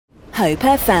Hope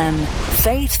FM,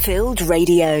 faith-filled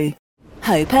radio.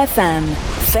 Hope FM,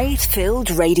 faith-filled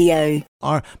radio.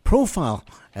 Our profile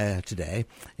today,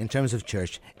 in terms of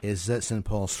church, is St.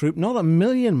 Paul's Throop. Not a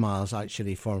million miles,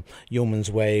 actually, from Yeoman's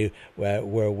Way,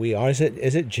 where we are. Is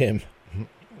it, Jim?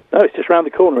 No, it's just round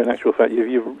the corner, in actual fact.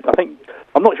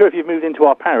 I'm not sure if you've moved into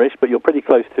our parish, but you're pretty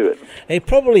close to it. They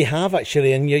probably have,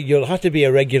 actually, and you'll have to be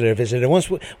a regular visitor. Once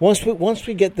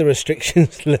we get the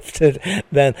restrictions lifted,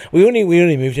 then we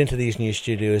only moved into these new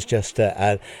studios just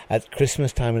at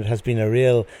Christmas time. It has been a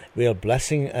real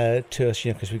blessing to us,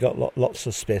 because we've got lots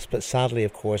of space. But sadly,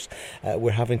 of course,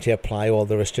 we're having to apply all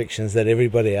the restrictions that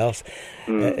everybody else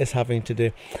is having to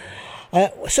do.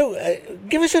 So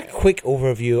give us a quick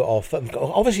overview of,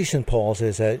 obviously St. Paul's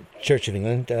is a Church of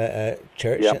England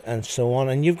church, yep, and so on,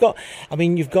 and you've got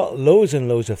loads and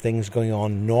loads of things going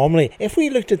on normally. If we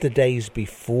looked at the days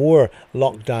before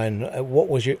lockdown, what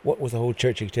was the whole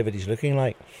church activities looking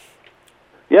like?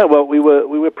 Yeah, well, we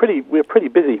were pretty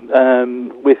busy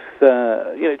with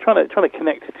trying to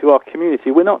connect to our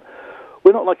community. We're not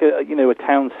like a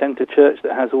town centre church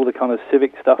that has all the kind of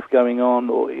civic stuff going on,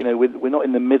 or we're not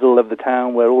in the middle of the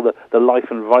town where all the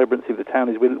life and vibrancy of the town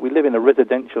is. We live in a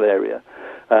residential area,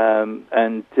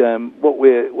 and what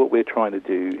we're trying to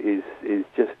do is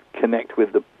just connect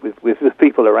with the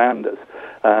people around us,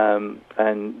 and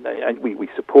we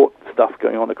support stuff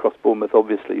going on across Bournemouth,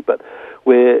 obviously, but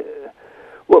what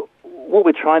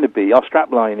we're trying to be. Our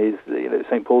strapline is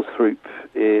St. Paul's Throop.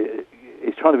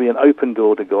 Is trying to be an open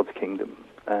door to God's kingdom,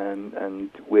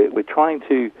 and we're trying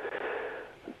to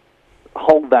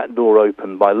hold that door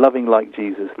open by loving like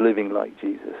Jesus, living like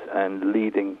Jesus, and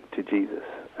leading to Jesus.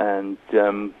 And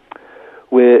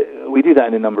we do that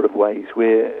in a number of ways.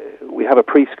 We have a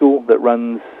preschool that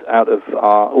runs out of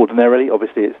our, ordinarily,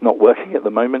 obviously it's not working at the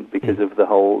moment because of the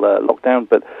whole lockdown,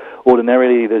 but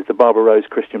ordinarily there's the Barbara Rose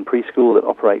Christian Preschool that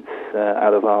operates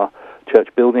out of our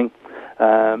church building.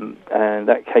 And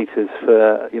that caters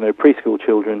for preschool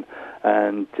children,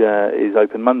 and is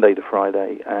open Monday to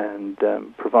Friday, and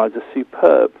provides a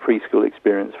superb preschool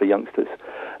experience for youngsters.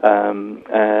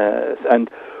 And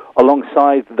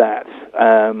alongside that,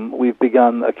 we've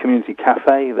begun a community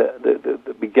cafe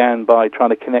that began by trying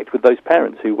to connect with those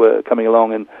parents who were coming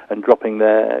along and dropping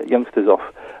their youngsters off.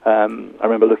 I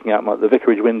remember looking out the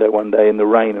vicarage window one day in the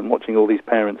rain and watching all these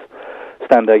parents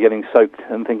stand there getting soaked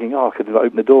and thinking, I could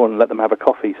open the door and let them have a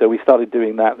coffee. So we started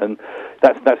doing that, and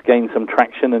that's gained some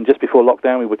traction. And just before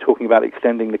lockdown, we were talking about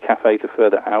extending the cafe to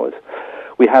further hours.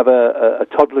 We have a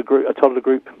toddler group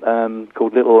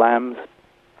called Little Lambs,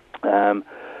 and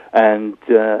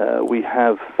we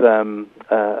have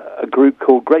a group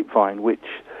called Grapevine, which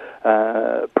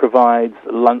provides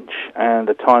lunch and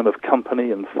a time of company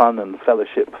and fun and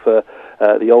fellowship for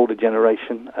the older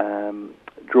generation,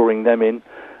 drawing them in.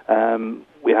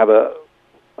 We have a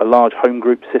large home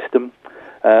group system.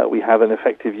 We have an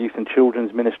effective youth and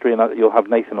children's ministry, and you'll have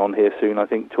Nathan on here soon, I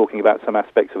think, talking about some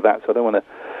aspects of that, so I don't want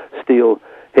to steal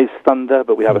his thunder,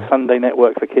 but we have a Sunday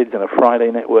network for kids and a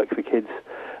Friday network for kids.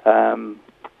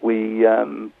 We've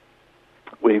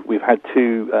had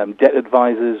 2 debt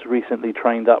advisors recently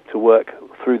trained up to work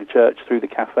through the church, through the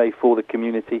cafe, for the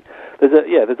community.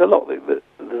 There's a lot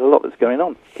that's going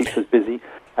on. Keeps us busy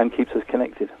and keeps us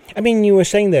connected. I mean, you were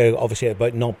saying there, obviously,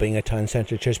 about not being a town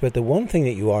centre church, but the one thing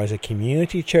that you are is a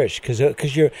community church, because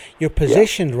you're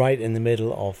positioned right in the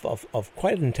middle of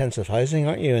quite intensive housing,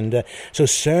 aren't you? And so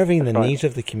serving the needs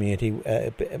of the community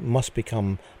must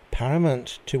become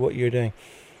paramount to what you're doing.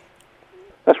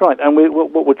 That's right, and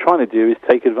what we're trying to do is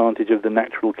take advantage of the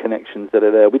natural connections that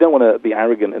are there. We don't want to be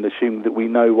arrogant and assume that we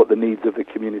know what the needs of the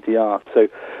community are. So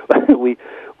we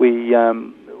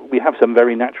have some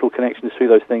very natural connections through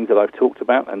those things that I've talked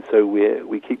about, and so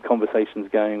we keep conversations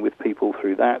going with people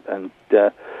through that, and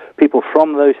people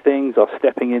from those things are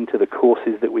stepping into the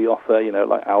courses that we offer,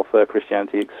 like Alpha,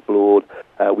 Christianity Explored.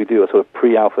 We do a sort of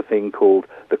pre-Alpha thing called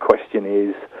The Question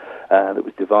Is, that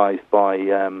was devised by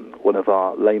one of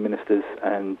our lay ministers,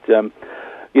 and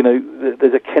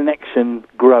there's a connection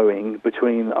growing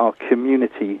between our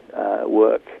community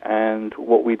work and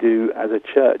what we do as a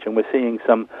church, and we're seeing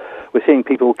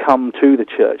people come to the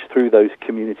church through those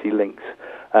community links,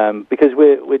 because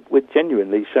we're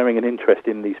genuinely showing an interest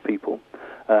in these people,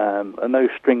 a no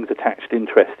strings attached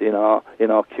interest in our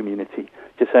community.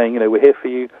 Just saying, we're here for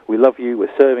you, we love you,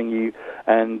 we're serving you,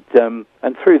 and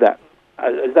through that,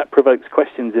 as that provokes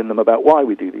questions in them about why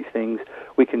we do these things,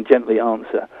 we can gently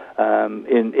answer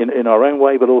in our own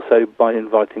way, but also by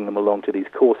inviting them along to these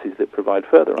courses that provide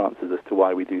further answers as to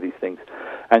why we do these things.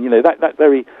 And that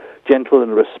very gentle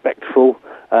and respectful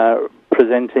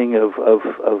presenting of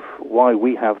why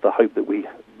we have the hope that we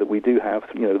that we do have,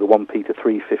 the 1 Peter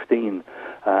 3:15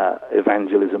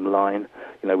 evangelism line.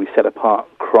 We set apart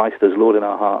Christ as Lord in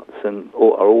our hearts and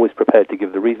are always prepared to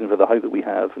give the reason for the hope that we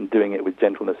have, and doing it with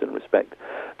gentleness and respect.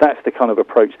 That's the kind of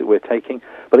approach that we're taking.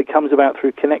 But it comes about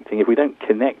through connecting. If we don't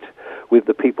connect with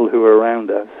the people who are around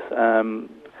us,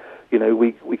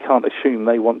 we can't assume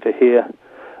they want to hear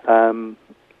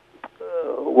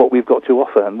what we've got to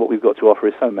offer, and what we've got to offer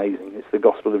is so amazing. It's the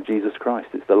gospel of Jesus Christ.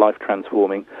 It's the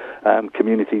life-transforming,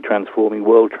 community-transforming,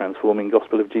 world-transforming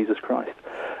gospel of Jesus Christ.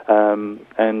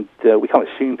 And we can't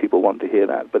assume people want to hear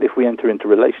that, but if we enter into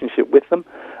relationship with them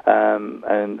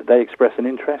and they express an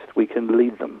interest, we can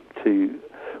lead them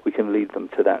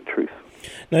to that truth.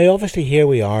 Now, obviously, here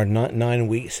we are, 9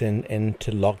 weeks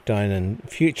into lockdown, and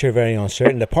future very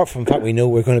uncertain. Apart from the fact we know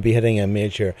we're going to be hitting a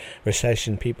major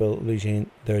recession, people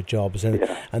losing their jobs, and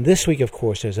this week, of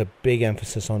course, there's a big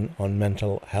emphasis on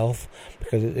mental health,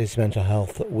 because it is Mental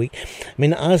Health Week. I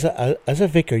mean, as a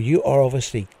vicar, you are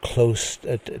obviously close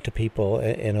to people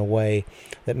in a way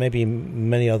that maybe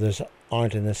many others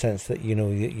aren't, in the sense that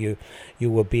you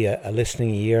will be a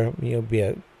listening ear.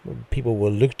 People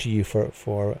will look to you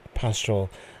for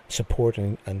pastoral support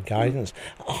and guidance.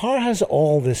 How has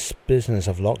all this business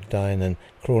of lockdown and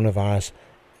coronavirus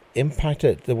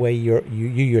impacted the way you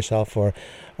yourself are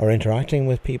interacting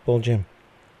with people, Jim?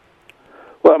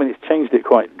 Well, I mean, it's changed it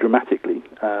quite dramatically.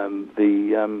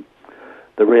 The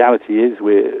reality is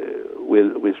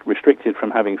we're restricted from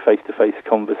having face-to-face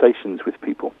conversations with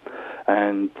people,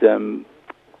 and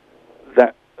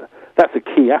that's a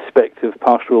key aspect of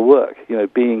pastoral work.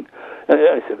 Being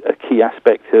a key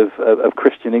aspect of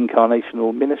Christian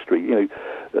incarnational ministry.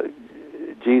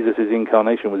 Jesus'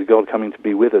 incarnation was God coming to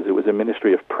be with us. It was a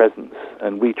ministry of presence,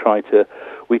 and we try to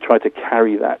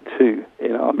carry that too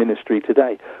in our ministry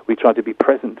today. We try to be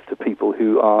present to people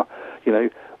who are,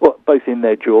 both in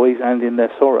their joys and in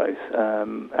their sorrows,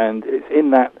 and it's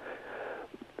in that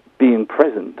being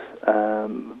present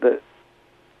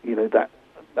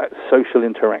that social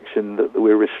interaction that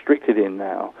we're restricted in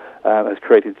now has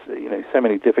created so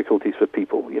many difficulties for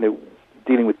people.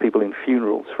 Dealing with people in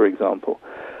funerals, for example.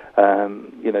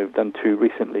 Done two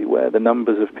recently, where the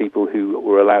numbers of people who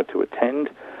were allowed to attend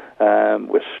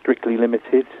were strictly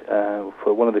limited.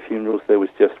 For one of the funerals, there was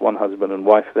just one husband and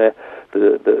wife there,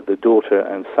 the daughter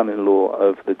and son-in-law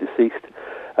of the deceased.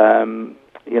 And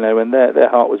their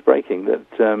heart was breaking that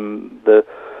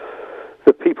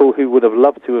the people who would have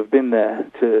loved to have been there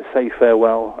to say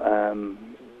farewell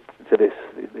to this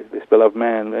beloved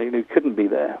man, couldn't be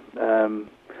there.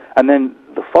 And then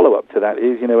the follow-up to that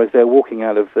is, as they're walking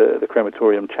out of the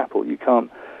crematorium chapel, you can't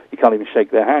even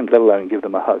shake their hand, let alone give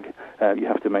them a hug. You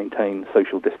have to maintain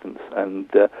social distance, and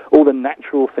all the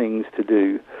natural things to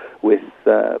do with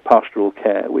pastoral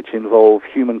care, which involve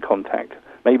human contact,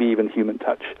 maybe even human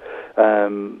touch,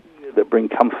 that bring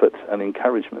comfort and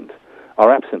encouragement, are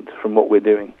absent from what we're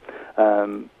doing.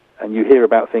 And you hear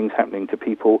about things happening to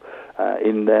people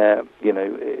in their,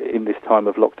 in this time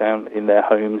of lockdown, in their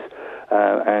homes,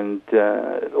 and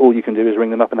all you can do is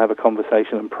ring them up and have a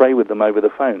conversation and pray with them over the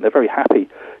phone. They're very happy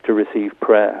to receive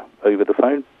prayer over the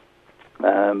phone,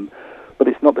 but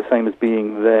it's not the same as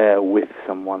being there with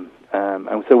someone.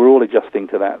 And so we're all adjusting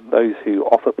to that, those who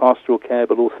offer pastoral care,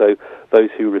 but also those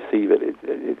who receive it.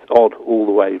 It's odd all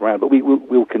the way around, but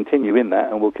we'll continue in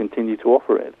that, and we'll continue to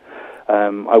offer it.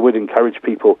 I would encourage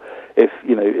people,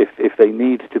 if they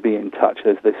need to be in touch,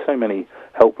 there's so many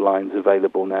helplines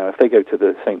available now. If they go to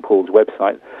the St. Paul's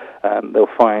website, they'll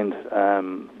find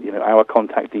our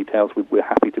contact details. We're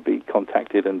happy to be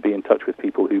contacted and be in touch with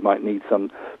people who might need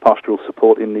some pastoral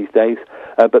support in these days.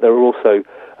 But there are also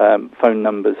phone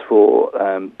numbers for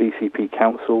BCP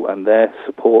Council and their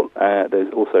support.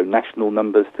 There's also national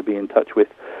numbers to be in touch with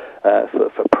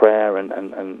for prayer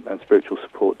and spiritual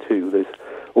support too. There's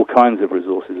all kinds of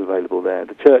resources available there.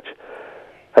 The church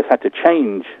has had to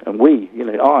change, and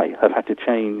I have had to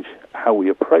change how we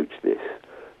approach this,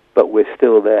 but we're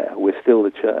still there. We're still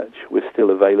the church. We're still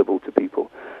available to people,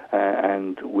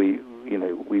 and we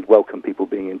welcome people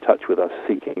being in touch with us,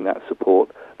 seeking that support,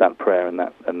 that prayer, and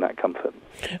that comfort.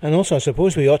 And also, I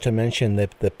suppose we ought to mention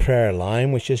the prayer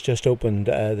line, which has just opened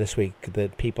this week,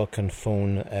 that people can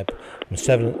phone from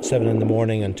 7 in the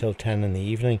morning until 10 in the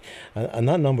evening, and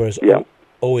that number is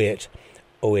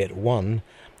 08081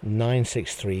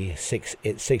 963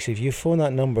 686. If you phone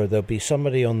that number, there'll be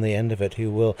somebody on the end of it who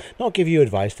will not give you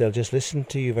advice. They'll just listen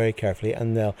to you very carefully,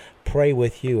 and they'll pray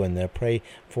with you, and they'll pray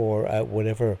for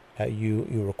whatever you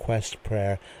request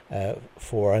prayer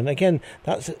for. And again,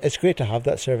 it's great to have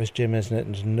that service, Jim, isn't it?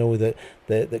 And to know that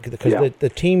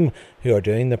the team who are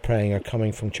doing the praying are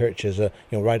coming from churches,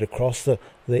 right across the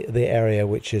area,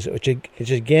 which is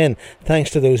again thanks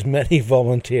to those many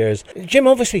volunteers. Jim,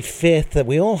 obviously faith, that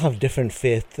we all have different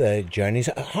faith journeys.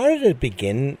 How did it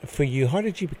begin for you? How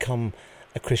did you become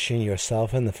a Christian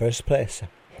yourself in the first place?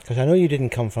 Because I know you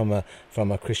didn't come from a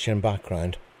Christian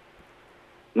background.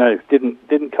 No,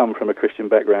 didn't come from a Christian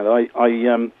background. I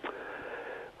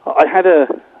had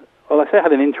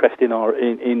an interest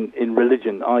in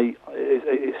religion.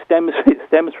 It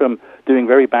stems from doing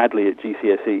very badly at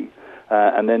GCSE.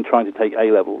 And then trying to take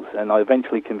A-levels, and I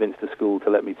eventually convinced the school to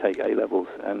let me take A-levels,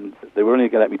 and they were only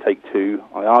going to let me take 2.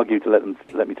 I argued to let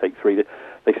me take 3.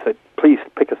 They said, please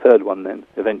pick a third one then,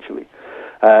 eventually.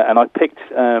 And I picked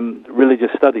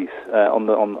religious studies on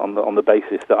the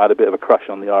basis that I had a bit of a crush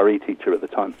on the RE teacher at the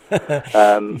time.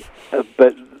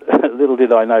 But little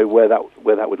did I know where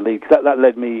that would lead, because that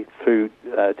led me through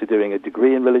to doing a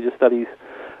degree in religious studies.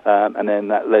 And then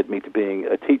that led me to being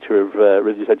a teacher of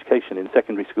religious education in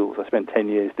secondary schools. I spent 10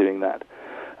 years doing that.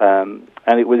 And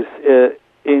it was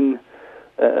in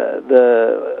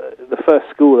the first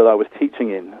school that I was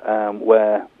teaching in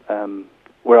where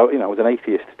I was an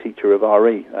atheist teacher of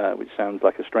RE, which sounds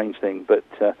like a strange thing, but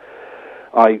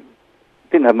I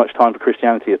didn't have much time for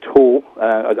Christianity at all.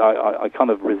 I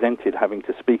kind of resented having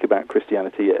to speak about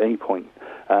Christianity at any point.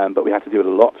 But we had to do it a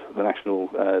lot. The national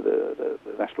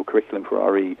curriculum for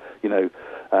RE,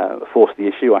 forced the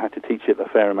issue. I had to teach it a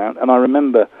fair amount. And I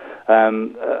remember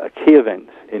a key event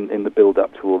in the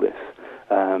build-up to all this,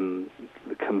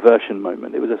 the conversion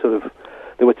moment. It was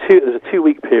there was a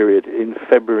 2-week period in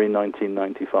February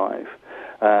 1995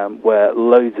 where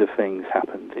loads of things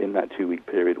happened in that 2-week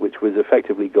period, which was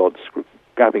effectively God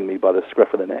grabbing me by the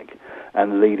scruff of the neck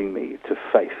and leading me to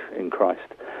faith in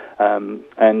Christ. And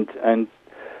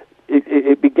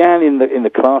it began in the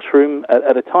classroom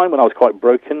at a time when I was quite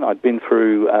broken. I'd been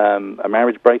through a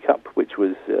marriage breakup, which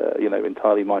was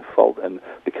entirely my fault, and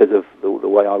because of the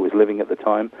way I was living at the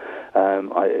time,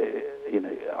 I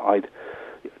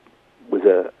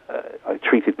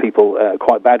treated people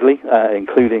quite badly,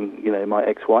 including my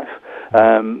ex-wife,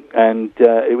 and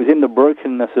it was in the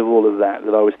brokenness of all of that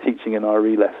I was teaching an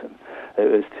RE lesson.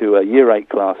 It was to a Year 8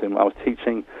 class, and I was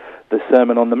teaching the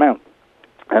Sermon on the Mount.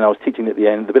 And I was teaching at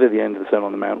the bit at the end of the Sermon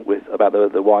on the Mount about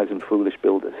the wise and foolish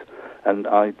builders. And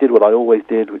I did what I always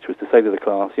did, which was to say to the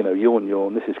class,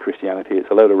 yawn, this is Christianity, it's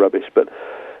a load of rubbish, but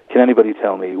can anybody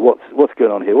tell me what's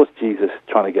going on here? What's Jesus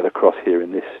trying to get across here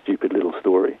in this stupid little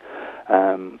story?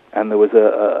 And there was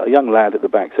a young lad at the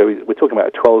back, so we're talking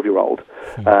about a 12-year-old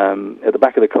at the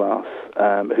back of the class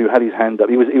who had his hand up.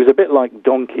 He was a bit like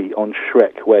Donkey on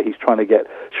Shrek, where he's trying to get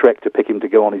Shrek to pick him to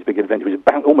go on his big adventure. He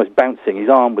was almost bouncing. His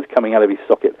arm was coming out of his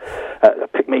socket.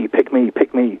 Pick me, pick me,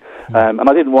 pick me. And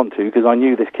I didn't want to, because I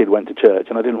knew this kid went to church,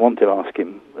 and I didn't want to ask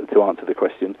him to answer the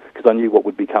question, because I knew what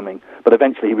would be coming. But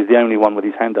eventually he was the only one with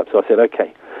his hand up, so I said,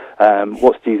 okay,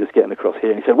 what's Jesus getting across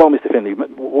here? And he said, well, Mr. Finley,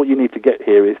 what you need to get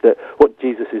here is that what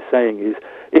Jesus is saying is,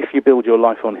 if you build your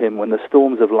life on him, when the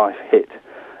storms of life hit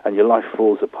and your life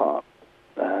falls apart,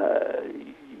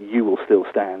 you will still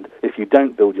stand. If you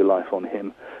don't build your life on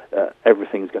him,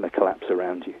 everything's going to collapse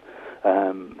around you.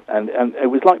 And it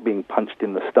was like being punched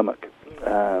in the stomach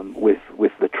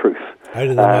with the truth. Out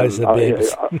of the mouths of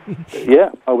babes.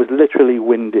 Yeah, I was literally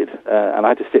winded, and I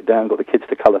had to sit down, got the kids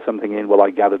to colour something in while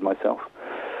I gathered myself.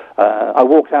 I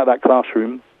walked out of that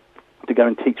classroom to go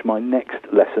and teach my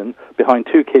next lesson behind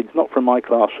 2 kids, not from my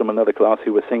class, from another class,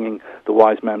 who were singing The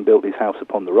Wise Man Built His House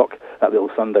Upon the Rock, that little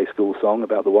Sunday school song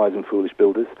about the wise and foolish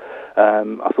builders.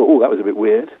 I thought, that was a bit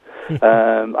weird.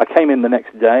 I came in the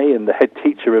next day, and the head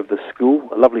teacher of the school,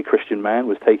 a lovely Christian man,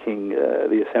 was taking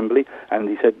the assembly, and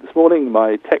he said, this morning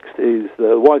my text is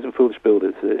the wise and foolish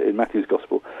builders in Matthew's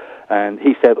Gospel. And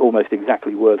he said almost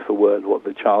exactly word for word what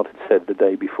the child had said the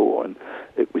day before, and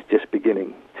it was just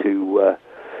beginning to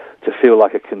feel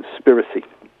like a conspiracy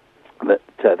that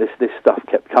this stuff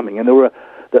kept coming. And there was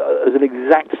an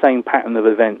exact same pattern of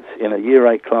events in a Year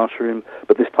 8 classroom,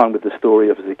 but this time with the story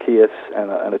of Zacchaeus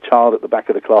and a child at the back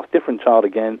of the class, different child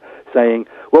again, saying,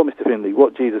 well, Mr. Finley,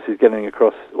 what Jesus is getting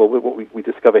across, or what we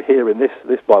discover here in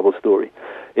this Bible story,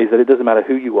 is that it doesn't matter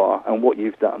who you are and what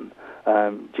you've done,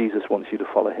 Jesus wants you to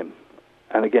follow him.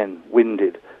 And again,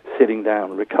 winded, sitting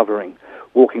down, recovering,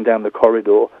 walking down the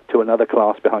corridor to another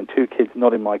class behind two kids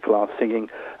not in my class singing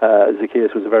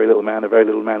Zacchaeus was a very little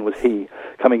man was he,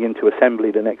 coming into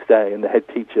assembly the next day and the head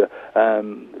teacher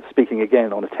speaking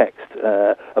again on a text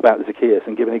about Zacchaeus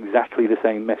and giving exactly the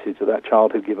same message that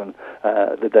child had given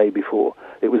the day before.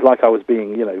 It was like I was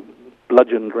being,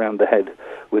 bludgeoned round the head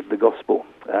with the gospel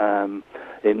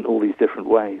in all these different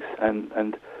ways.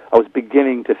 And I was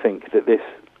beginning to think that this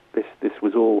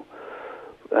was all...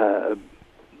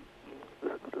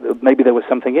 maybe there was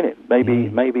something in it.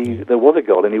 Maybe there was a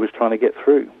God, and he was trying to get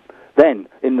through. Then,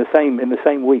 in the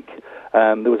same week,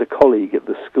 there was a colleague at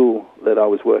the school that I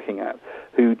was working at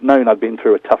who'd known I'd been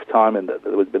through a tough time and that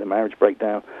there had been a marriage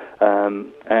breakdown.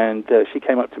 And she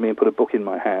came up to me and put a book in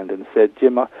my hand and said,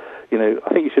 "Jim, I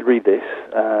think you should read this."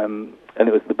 And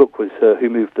the book was Who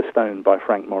Moved the Stone by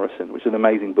Frank Morrison, which is an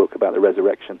amazing book about the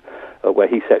resurrection, where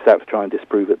he sets out to try and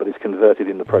disprove it, but is converted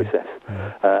in the process.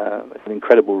 It's an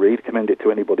incredible read. Commend it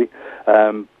to anybody.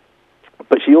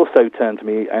 But she also turned to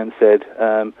me and said,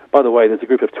 by the way, there's a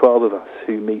group of 12 of us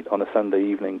who meet on a Sunday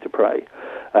evening to pray.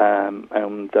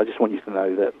 And I just want you to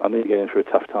know that I'm really going through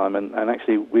a tough time, and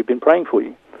actually we've been praying for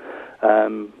you.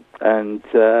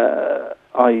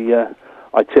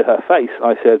 I, to her face,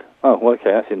 I said, "Oh, well,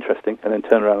 okay, that's interesting," and then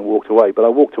turned around and walked away. But I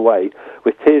walked away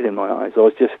with tears in my eyes. I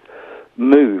was just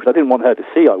moved. I didn't want her to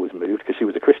see I was moved because she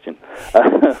was a Christian.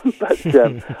 But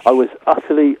I was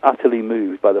utterly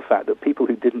moved by the fact that people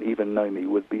who didn't even know me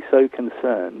would be so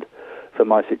concerned for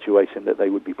my situation that they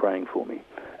would be praying for me.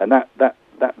 And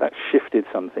that shifted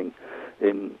something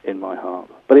in my heart.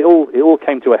 But it all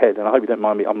came to a head, and I hope you don't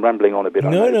mind me. I'm rambling on a bit.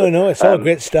 No, it's all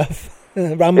great stuff.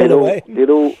 Ramble away. It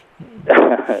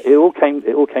all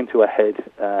came to a head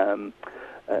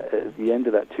at the end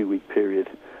of that 2-week period,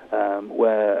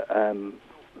 where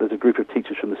there's a group of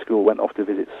teachers from the school went off to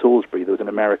visit Salisbury. There was an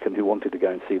American who wanted to go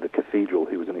and see the cathedral,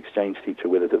 who was an exchange teacher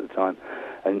with us at the time,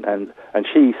 and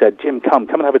she said, "Jim, come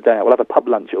and have a day out. We'll have a pub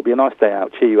lunch. It'll be a nice day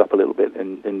out, cheer you up a little bit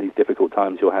in these difficult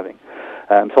times you're having."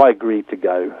 So I agreed to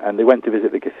go, and they went to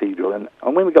visit the cathedral. And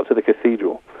when we got to the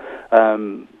cathedral,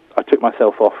 I took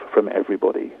myself off from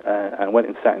everybody and went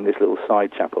and sat in this little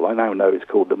side chapel. I now know it's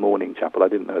called the Morning Chapel. I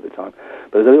didn't know at the time.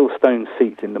 But there's a little stone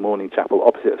seat in the Morning Chapel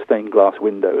opposite a stained glass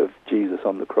window of Jesus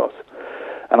on the cross.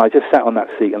 And I just sat on that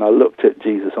seat and I looked at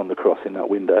Jesus on the cross in that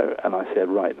window and I said,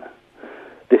 "Right,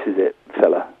 this is it,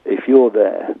 fella. If you're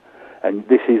there and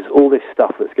this is all this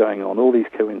stuff that's going on, all these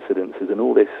coincidences and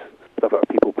all this stuff about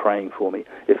people praying for me,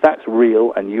 if that's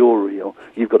real and you're real,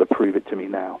 you've got to prove it to me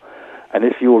now. And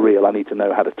if you're real, I need to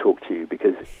know how to talk to you,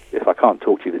 because if I can't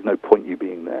talk to you, there's no point you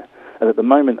being there." And at the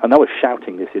moment, and I was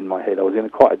shouting this in my head, I was in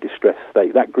quite a distressed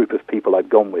state. That group of people I'd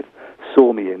gone with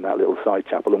saw me in that little side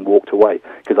chapel and walked away,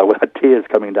 because I had tears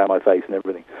coming down my face and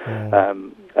everything.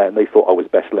 And they thought I was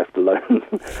best left alone.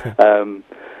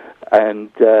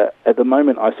 At the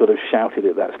moment, I sort of shouted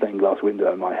at that stained glass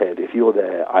window in my head, "If you're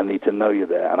there, I need to know you're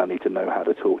there, and I need to know how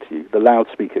to talk to you." The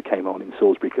loudspeaker came on in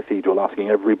Salisbury Cathedral, asking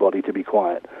everybody to be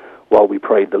quiet while we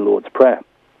prayed the Lord's Prayer.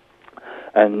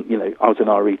 And, I was an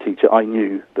RE teacher. I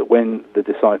knew that when the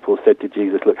disciples said to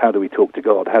Jesus, "Look, how do we talk to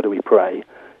God? How do we pray?"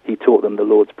 He taught them the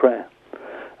Lord's Prayer.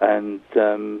 And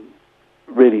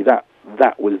really, that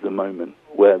was the moment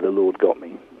where the Lord got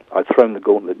me. I'd thrown the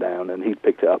gauntlet down, and he'd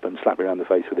picked it up and slapped me around the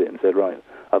face with it and said, "Right,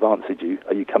 I've answered you.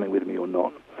 Are you coming with me or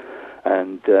not?"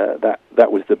 And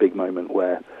that was the big moment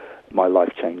where my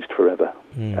life changed forever.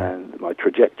 And my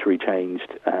trajectory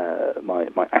changed,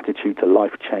 my attitude to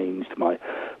life changed, my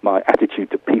attitude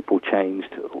to people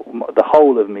changed. The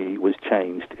whole of me was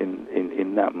changed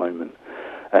in that moment.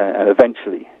 And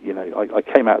eventually, I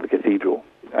came out of the cathedral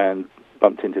and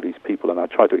bumped into these people, and I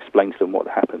tried to explain to them what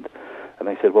happened. And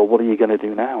they said, "Well, what are you going to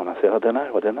do now?" And I said, I don't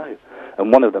know.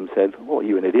 And one of them said, "Well,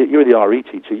 you're an idiot. You're the RE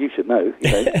teacher. You should know.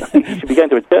 You should be going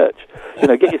to a church.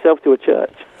 Get yourself to a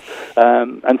church."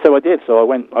 And so I did. So I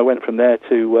went from there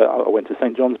to I went to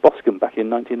St. John's Boscombe back in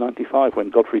 1995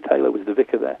 when Godfrey Taylor was the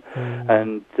vicar there.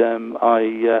 And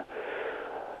I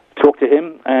talked to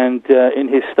him, and in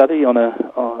his study on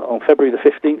February the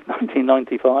 15th,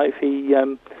 1995,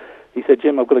 he said,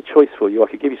 "Jim, I've got a choice for you. I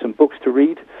could give you some books to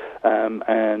read,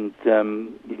 and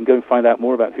you can go and find out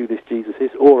more about who this Jesus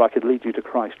is, or I could lead you to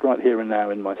Christ right here and now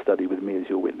in my study with me as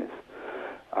your witness."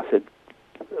 I said,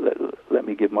 let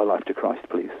me give my life to Christ,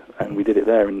 please. And we did it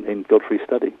there in Godfrey's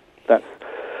study.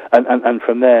 And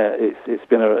from there, it's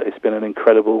been an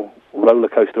incredible roller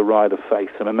coaster ride of faith.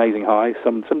 Some amazing highs,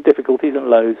 some difficulties and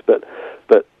lows, but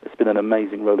it's been an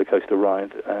amazing roller coaster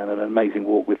ride and an amazing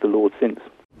walk with the Lord since.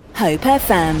 Hope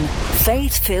FM,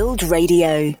 Faith-filled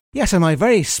radio. Yes, and my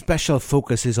very special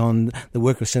focus is on the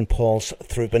work of St. Paul's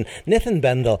Throop. And Nathan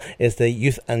Bendel is the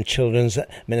Youth and Children's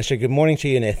Minister. Good morning to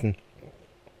you, Nathan.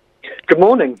 Good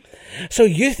morning. So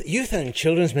youth and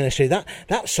children's ministry, that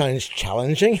sounds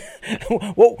challenging.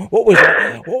 what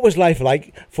was life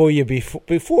like for you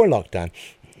before lockdown?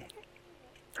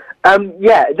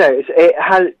 It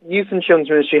has, youth and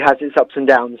children's ministry has its ups and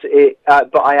downs.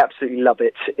 But I absolutely love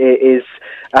it. It is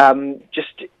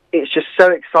it's just so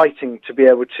exciting to be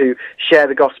able to share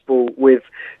the gospel with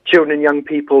children and young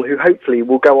people who hopefully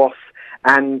will go off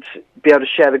and be able to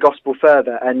share the gospel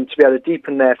further and to be able to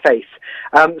deepen their faith.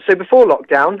 So before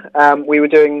lockdown, we were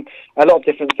doing a lot of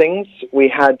different things. We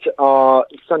had our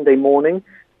Sunday morning,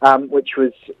 which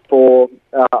was for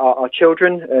our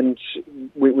children, and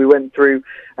we went through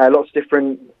lots of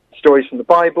different stories from the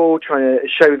Bible, trying to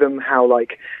show them how,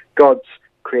 like, God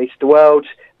created the world.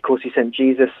 Of course, he sent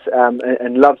Jesus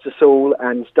and loves us all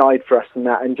and died for us in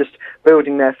that, and just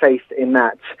building their faith in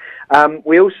that.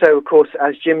 We also, of course,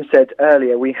 as Jim said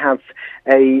earlier, we have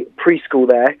a preschool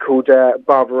there called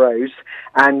Barbara Rose,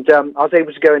 and I was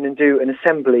able to go in and do an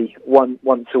assembly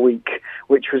once a week,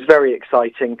 which was very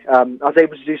exciting. I was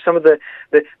able to do some of the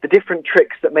different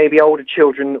tricks that maybe older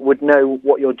children would know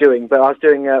what you're doing, but I was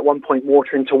doing at one point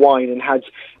water into wine and had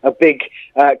a big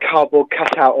cardboard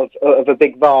cutout of a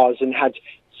big vase and had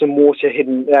some water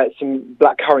hidden, some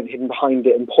black currant hidden behind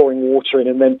it, and pouring water in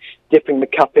and then dipping the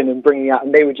cup in and bringing it out,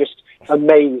 and they were just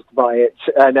amazed by it.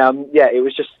 And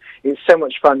it's so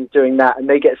much fun doing that, and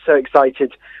they get so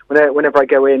excited whenever I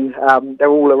go in. They're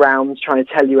all around trying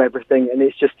to tell you everything, and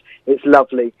it's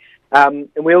lovely. And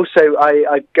we also,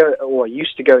 I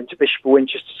used to go into Bishop of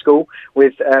Winchester School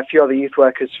with a few other youth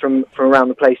workers from around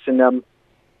the place, and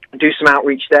do some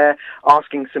outreach there,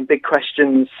 asking some big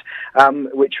questions,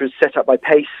 which was set up by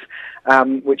PACE,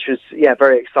 which was,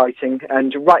 very exciting.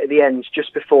 And right at the end,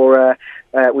 just before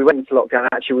we went into lockdown,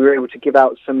 actually, we were able to give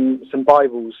out some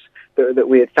Bibles that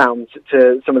we had found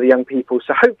to some of the young people.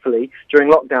 So hopefully, during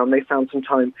lockdown, they found some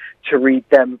time to read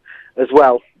them as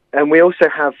well. And we also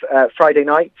have Friday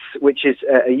nights, which is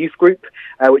a youth group,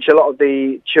 which a lot of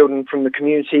the children from the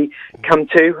community come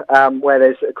to, where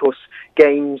there's, of course,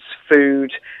 games,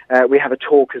 food. We have a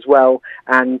talk as well,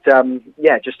 and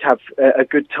just have a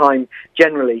good time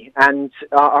generally. And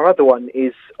our other one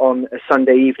is on a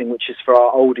Sunday evening, which is for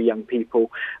our older young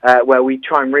people, where we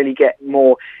try and really get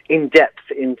more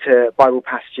in-depth into Bible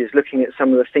passages, looking at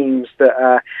some of the themes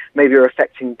that maybe are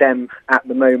affecting them at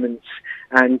the moment.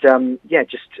 And,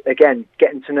 just, again,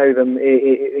 getting to know them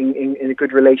in a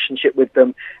good relationship with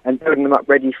them and building them up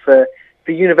ready for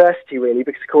university, really,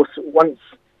 because, of course, once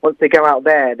they go out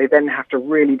there, they then have to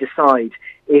really decide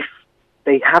if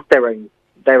they have their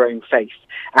own faith.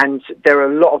 And there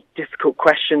are a lot of difficult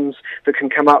questions that can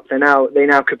come up. They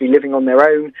now could be living on their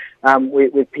own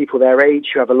with people their age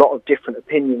who have a lot of different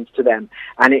opinions to them.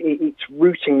 And it's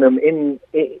rooting them in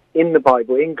the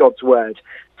Bible, in God's Word,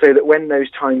 so that when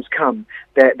those times come,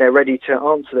 they're ready to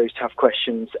answer those tough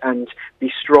questions and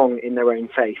be strong in their own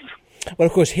faith. Well,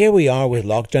 of course, here we are with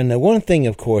lockdown. Now, one thing,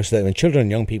 of course, that when children and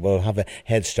young people have a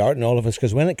head start, and all of us,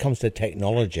 because when it comes to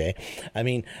technology, I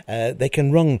mean, they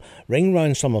can ring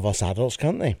round some of us adults,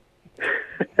 can't they?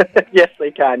 Yes,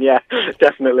 they can, yeah,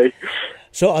 definitely.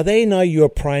 So are they now your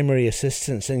primary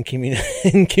assistants in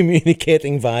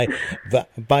communicating by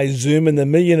Zoom and the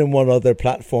million and one other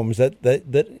platforms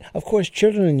that of course,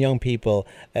 children and young people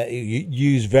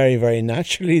use very, very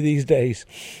naturally these days?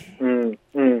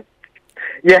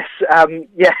 Yes,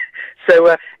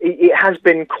 So it has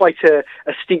been quite a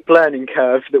steep learning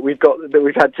curve that we've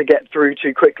had to get through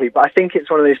too quickly. But I think it's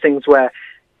one of those things where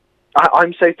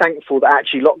I'm so thankful that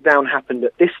actually lockdown happened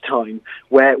at this time,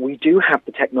 where we do have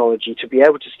the technology to be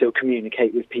able to still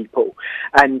communicate with people,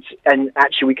 and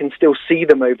actually we can still see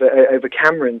them over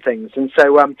camera and things. And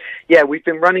so we've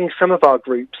been running some of our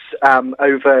groups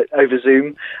over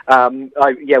Zoom.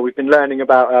 We've been learning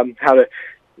about how to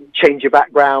change your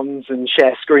backgrounds and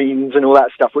share screens and all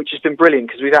that stuff, which has been brilliant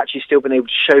because we've actually still been able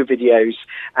to show videos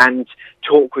and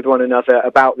talk with one another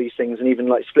about these things, and even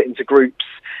like split into groups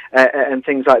and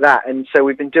things like that. And so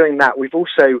we've been doing that. We've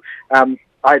also I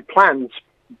had planned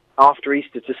after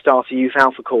Easter to start a Youth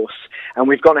Alpha course, and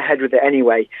we've gone ahead with it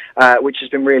anyway, which has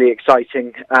been really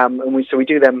exciting. And we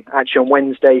do them actually on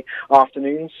Wednesday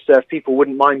afternoons, so if people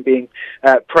wouldn't mind being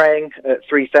praying at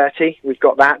 3:30, we've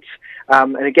got that.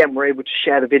 And again, we're able to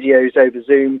share the videos over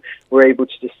Zoom. We're able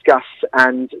to discuss,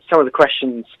 and some of the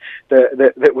questions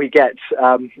that we get.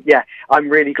 I'm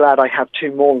really glad I have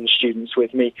two Moreland students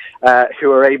with me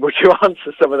who are able to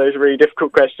answer some of those really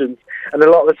difficult questions. And a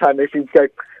lot of the time they seem to go,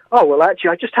 oh, well,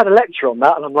 actually, I just had a lecture on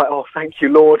that. And I'm like, oh, thank you,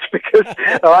 Lord, because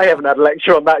I haven't had a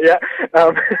lecture on that yet.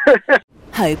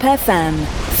 Hope FM,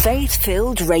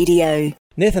 faith-filled radio.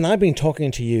 Nathan, I've been talking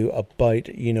to you about,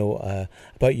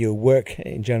 about your work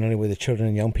generally with the children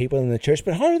and young people in the church,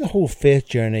 but how did the whole faith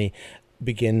journey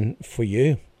begin for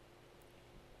you?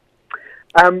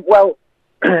 Well,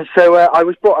 so I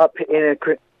was brought up in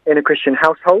a Christian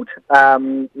household.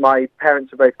 My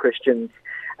parents are both Christians,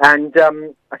 and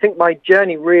I think my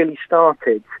journey really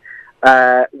started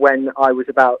when I was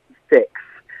about 6,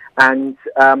 and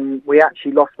we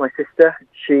actually lost my sister.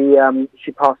 She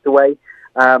passed away.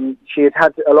 She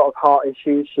had a lot of heart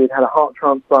issues. She had a heart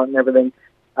transplant and everything,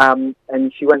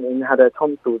 and she went and had her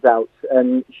tonsils out,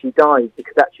 and she died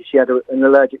because actually she had an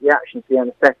allergic reaction to the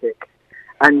anaesthetic.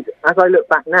 And as I look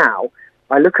back now,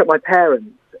 I look at my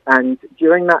parents, and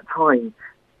during that time,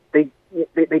 they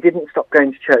didn't stop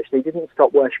going to church. They didn't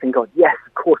stop worshipping God. Yes,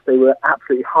 of course, they were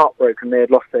absolutely heartbroken. They had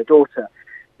lost their daughter,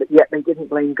 but yet they didn't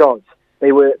blame God.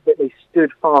 They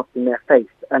stood fast in their faith,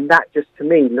 and that just, to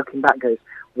me, looking back, goes,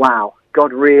 wow,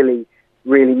 God really,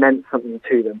 really meant something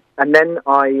to them. And then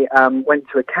I went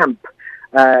to a camp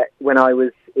when I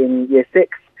was in year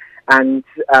 6, and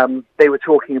they were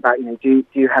talking about, do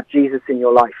you have Jesus in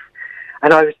your life?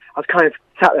 And I was kind of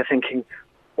sat there thinking,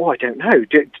 oh, I don't know,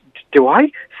 do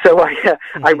I? So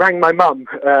I rang my mum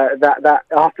that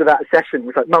after that session,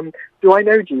 was like, Mum, do I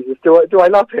know Jesus? Do I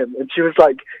love him? And she was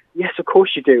like, yes, of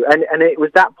course you do. And it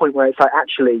was that point where it's like,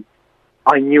 actually,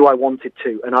 I knew I wanted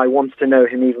to, and I wanted to know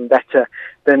him even better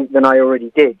than I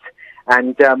already did.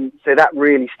 And so that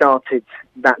really started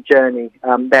that journey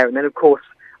there. And then, of course,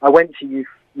 I went to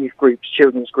youth groups,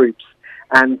 children's groups,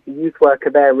 and the youth worker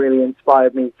there really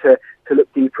inspired me to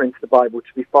look deeper into the Bible,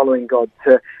 to be following God,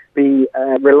 to be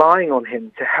relying on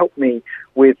him to help me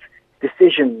with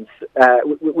decisions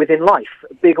within life,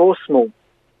 big or small.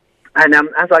 And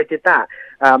as I did that,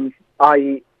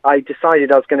 I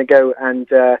decided I was going to go and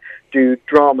do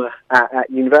drama at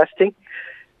university.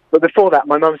 But before that,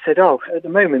 my mum said, oh, at the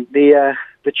moment, the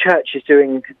church is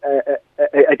doing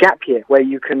a gap year where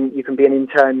you can be an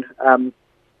intern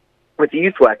with the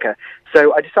youth worker.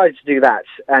 So I decided to do that,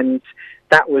 and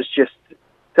that was just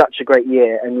such a great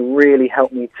year and really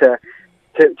helped me to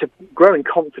grow in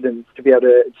confidence, to be able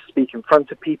to speak in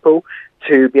front of people,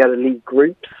 to be able to lead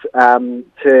groups, and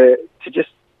it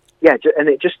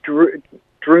just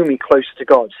drew me closer to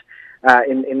God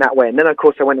in that way. And then, of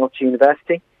course, I went off to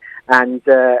university and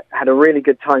had a really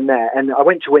good time there. And I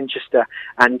went to Winchester,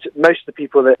 and most of the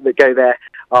people that go there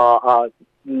are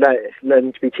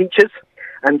learning to be teachers.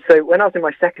 And so when I was in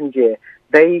my second year,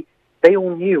 they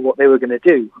all knew what they were going to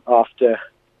do after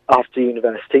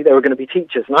university. They were going to be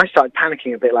teachers. And I started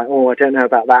panicking a bit, like, oh, I don't know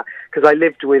about that, because I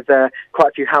lived with quite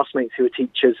a few housemates who were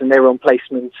teachers, and they were on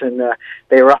placement, and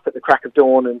they were up at the crack of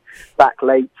dawn and back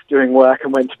late doing work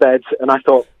and went to bed. And I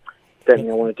thought, don't think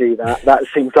I want to do that. That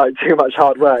seems like too much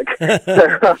hard work.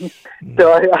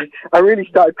 So I really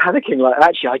started panicking, like,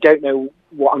 actually, I don't know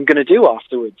what I'm going to do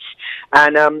afterwards.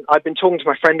 And I've been talking to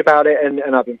my friend about it,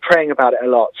 and I've been praying about it a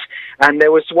lot. And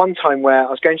there was one time where I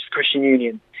was going to the Christian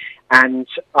Union, and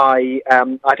I'd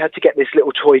had to get this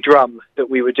little toy drum that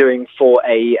we were doing for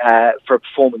a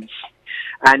performance.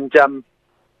 And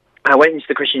I went into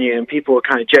the Christian Union, and people were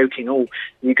kind of joking, oh,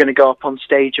 you're going to go up on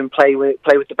stage and play with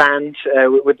the band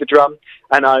with the drum?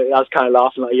 And I was kind of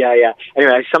laughing, like, yeah.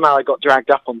 Anyway, somehow I got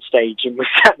dragged up on stage and was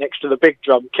sat next to the big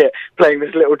drum kit, playing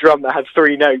this little drum that had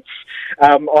 3 notes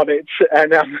on it.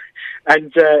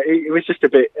 And it was just a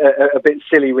bit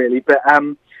silly, really. But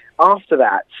after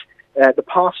that, the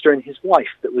pastor and his wife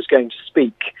that was going to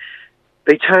speak,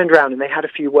 they turned around and they had a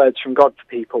few words from God for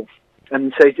people.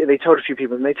 And so they told a few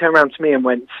people, and they turned around to me and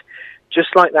went,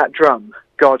 just like that drum,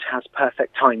 God has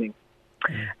perfect timing.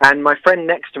 Mm. And my friend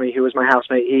next to me, who was my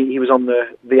housemate, he was on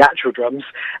the actual drums,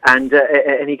 and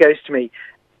he goes to me,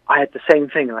 I had the same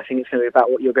thing, and I think it's going to be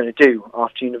about what you're going to do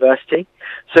after university.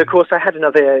 So, of course, I had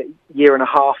another year and a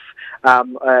half,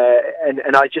 and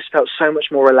I just felt so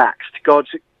much more relaxed. God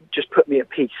just put me at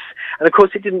peace. And, of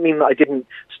course, it didn't mean that I didn't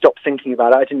stop thinking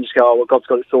about it. I didn't just go, oh, well, God's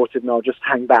got it sorted, and I'll just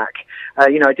hang back.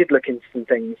 I did look into some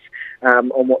things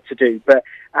on what to do. But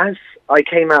as I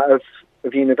came out of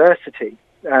university,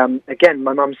 again,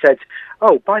 my mum said,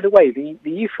 oh, by the way, the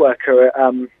youth worker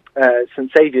at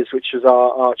St. Saviour's, which was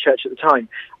our church at the time,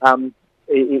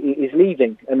 is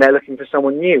leaving, and they're looking for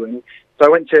someone new. And so I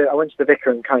went to the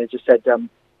vicar and kind of just said,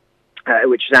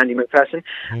 which is Andy McPherson,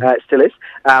 still is,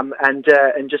 and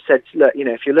just said, look,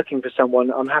 if you're looking for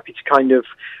someone, I'm happy to kind of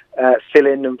fill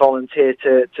in and volunteer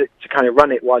to kind of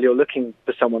run it while you're looking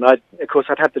for someone. Of course,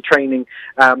 I'd had the training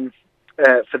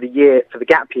for the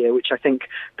gap year, which I think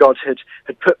God had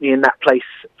put me in that place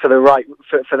for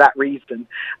that reason,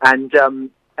 and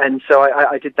so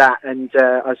I did that, and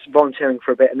I was volunteering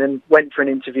for a bit, and then went for an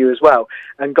interview as well,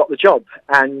 and got the job,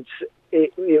 and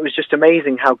it was just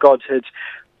amazing how God had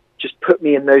just put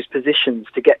me in those positions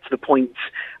to get to the point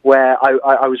where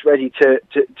I was ready to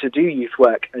do youth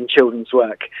work and children's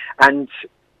work, and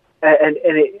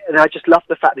I just love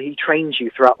the fact that He trains you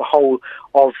throughout the whole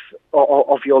of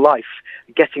your life,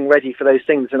 getting ready for those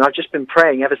things. And I've just been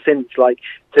praying ever since, like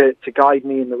to guide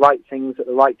me in the right things at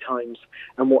the right times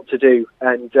and what to do.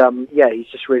 And He's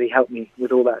just really helped me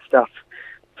with all that stuff.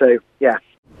 So yeah.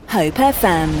 Hope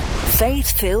FM,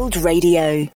 faith-filled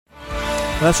radio.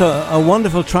 That's a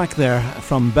wonderful track there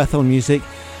from Bethel Music,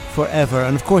 Forever.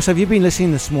 And of course, have you been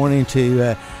listening this morning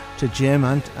to Jim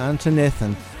and to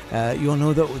Nathan? You'll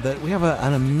know that we have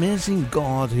an amazing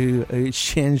God who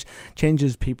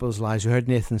changes people's lives. You heard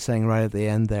Nathan saying right at the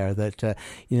end there that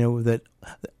that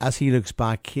as he looks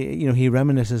back, he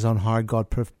reminisces on how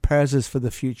God prepares us for the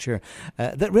future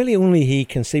that really only He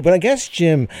can see. But I guess,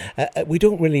 Jim, we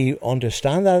don't really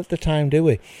understand that at the time, do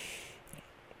we?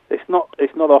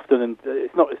 It's not often, and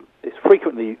it's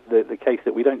frequently the case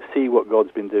that we don't see what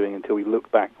God's been doing until we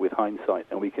look back with hindsight,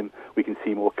 and we can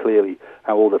see more clearly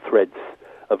how all the threads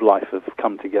of life have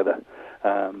come together,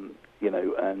 and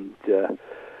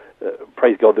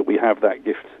praise God that we have that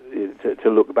gift to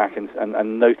look back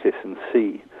and notice and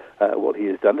see what He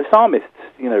has done. The psalmists,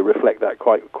 reflect that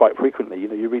quite frequently.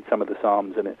 You read some of the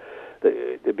psalms, and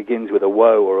it begins with a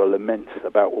woe or a lament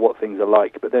about what things are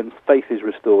like, but then faith is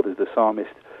restored as the psalmist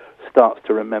starts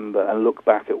to remember and look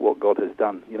back at what God has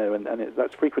done.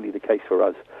 That's frequently the case for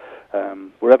us.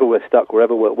 Wherever we're stuck,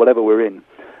 whatever we're in.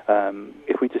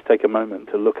 If we just take a moment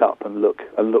to look up and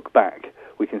look back,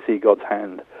 we can see God's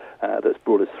hand that's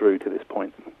brought us through to this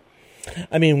point.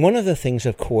 I mean, one of the things,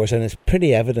 of course, and it's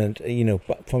pretty evident,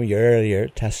 from your earlier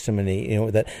testimony,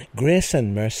 that grace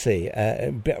and mercy,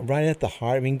 right at the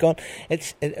heart. I mean, God,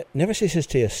 it never ceases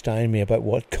to astound me about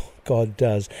what God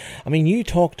does. I mean, you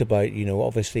talked about,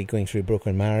 obviously going through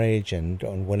broken marriage and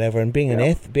whatever, and being an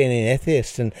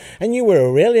atheist, and you were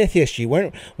a real atheist. You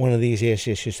weren't one of these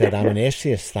atheists who said, "I'm an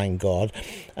atheist, thank God."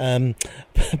 But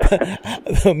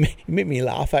you made me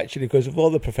laugh, actually, because of all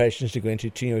the professions to go into,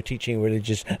 teaching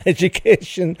religious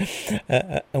education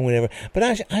and whatever.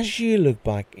 But as you look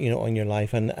back, on your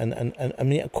life, and I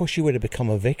mean, of course, you would have become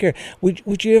a vicar.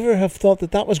 Would you ever have thought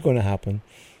that was going to happen?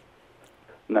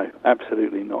 No,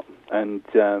 absolutely not. And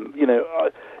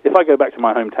if I go back to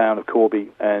my hometown of Corby,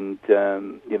 and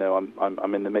I'm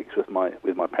in the mix with my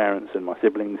parents and my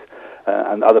siblings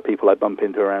and other people I bump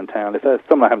into around town. If there's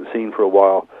someone I haven't seen for a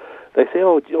while, they say,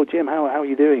 "Oh, Jim, how are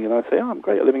you doing?" And I say, "Oh, I'm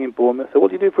great. I'm living in Bournemouth." So, "What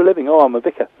do you do for a living?" "Oh, I'm a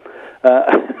vicar."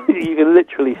 You can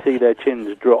literally see their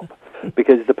chins drop,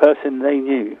 because the person they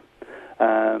knew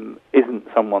isn't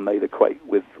someone they'd equate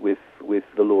with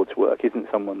the Lord's work, isn't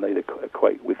someone they'd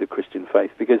equate with the Christian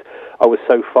faith, because I was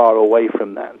so far away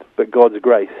from that. But God's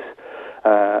grace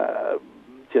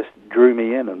just drew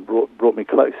me in and brought me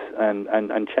close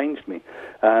and changed me.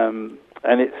 And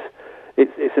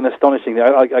it's an astonishing thing.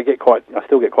 I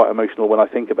still get quite emotional when I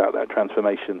think about that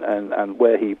transformation and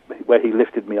where he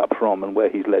lifted me up from and where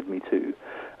He's led me to.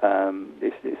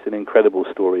 It's an incredible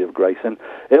story of grace, and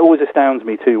it always astounds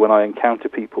me too when I encounter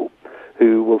people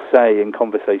who will say in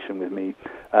conversation with me,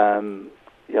 "I'm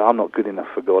not good enough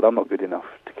for God. I'm not good enough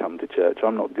to come to church.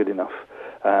 I'm not good enough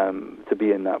to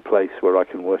be in that place where I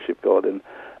can worship God." And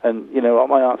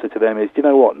my answer to them is, do you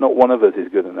know what? Not one of us is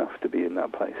good enough to be in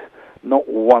that place. Not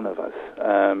one of us.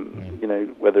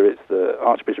 Whether it's the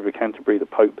Archbishop of Canterbury, the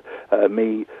Pope,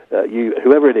 me, you,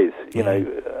 whoever it is,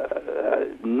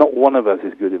 not one of us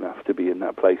is good enough to be in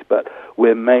that place. But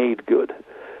we're made good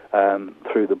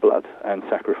through the blood and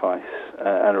sacrifice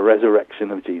and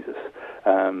resurrection of Jesus.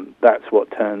 That's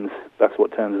what turns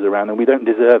us around, and we don't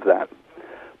deserve that,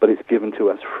 but it's given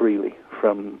to us freely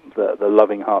from the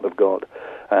loving heart of God.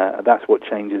 That's what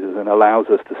changes us and allows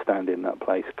us to stand in that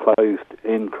place, clothed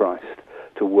in Christ,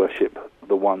 to worship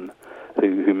the one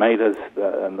who made us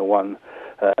and the one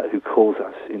who calls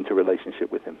us into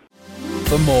relationship with Him.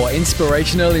 For more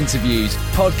inspirational interviews,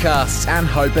 podcasts and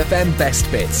Hope FM best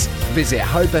bits, visit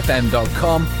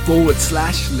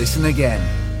hopefm.com/listen again.